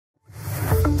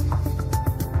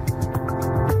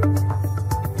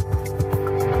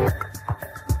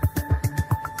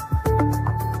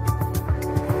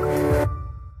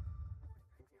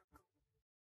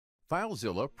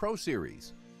FileZilla Pro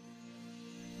series.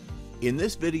 In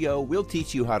this video, we'll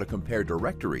teach you how to compare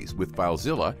directories with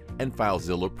FileZilla and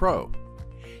FileZilla Pro.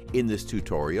 In this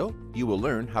tutorial, you will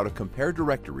learn how to compare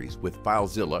directories with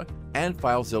FileZilla and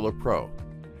FileZilla Pro.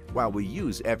 While we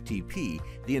use FTP,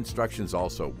 the instructions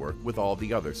also work with all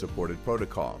the other supported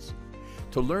protocols.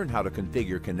 To learn how to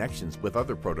configure connections with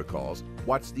other protocols,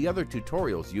 watch the other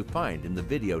tutorials you find in the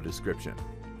video description.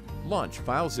 Launch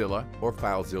FileZilla or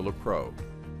FileZilla Pro.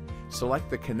 Select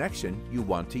the connection you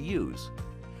want to use.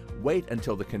 Wait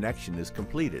until the connection is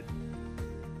completed.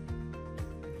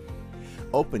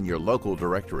 Open your local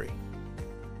directory.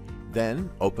 Then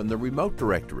open the remote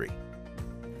directory.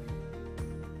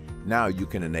 Now you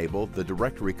can enable the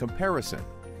directory comparison.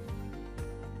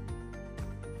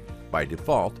 By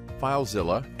default,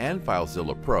 FileZilla and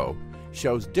FileZilla Pro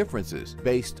shows differences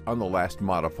based on the last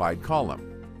modified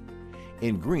column.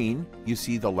 In green, you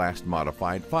see the last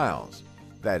modified files,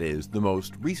 that is, the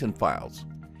most recent files.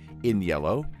 In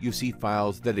yellow, you see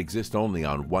files that exist only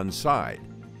on one side.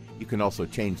 You can also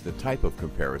change the type of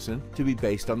comparison to be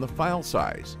based on the file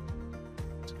size.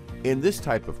 In this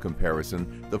type of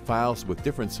comparison, the files with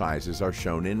different sizes are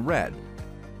shown in red.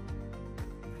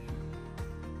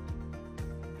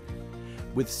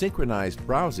 With synchronized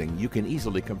browsing, you can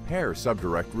easily compare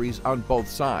subdirectories on both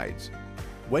sides.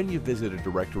 When you visit a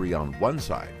directory on one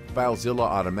side, FileZilla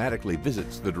automatically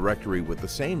visits the directory with the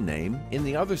same name in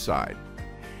the other side.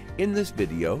 In this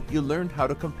video, you learned how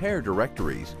to compare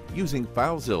directories using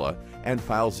FileZilla and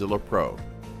FileZilla Pro.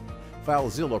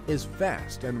 FileZilla is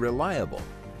fast and reliable.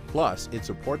 Plus, it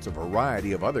supports a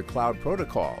variety of other cloud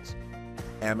protocols: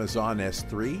 Amazon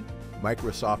S3,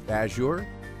 Microsoft Azure,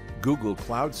 Google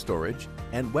Cloud Storage,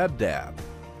 and WebDAV.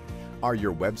 Are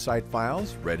your website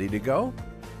files ready to go?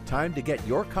 Time to get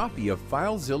your copy of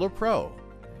FileZilla Pro.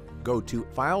 Go to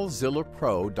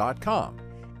FileZillaPro.com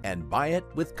and buy it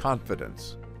with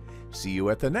confidence. See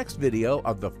you at the next video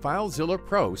of the FileZilla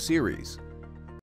Pro series.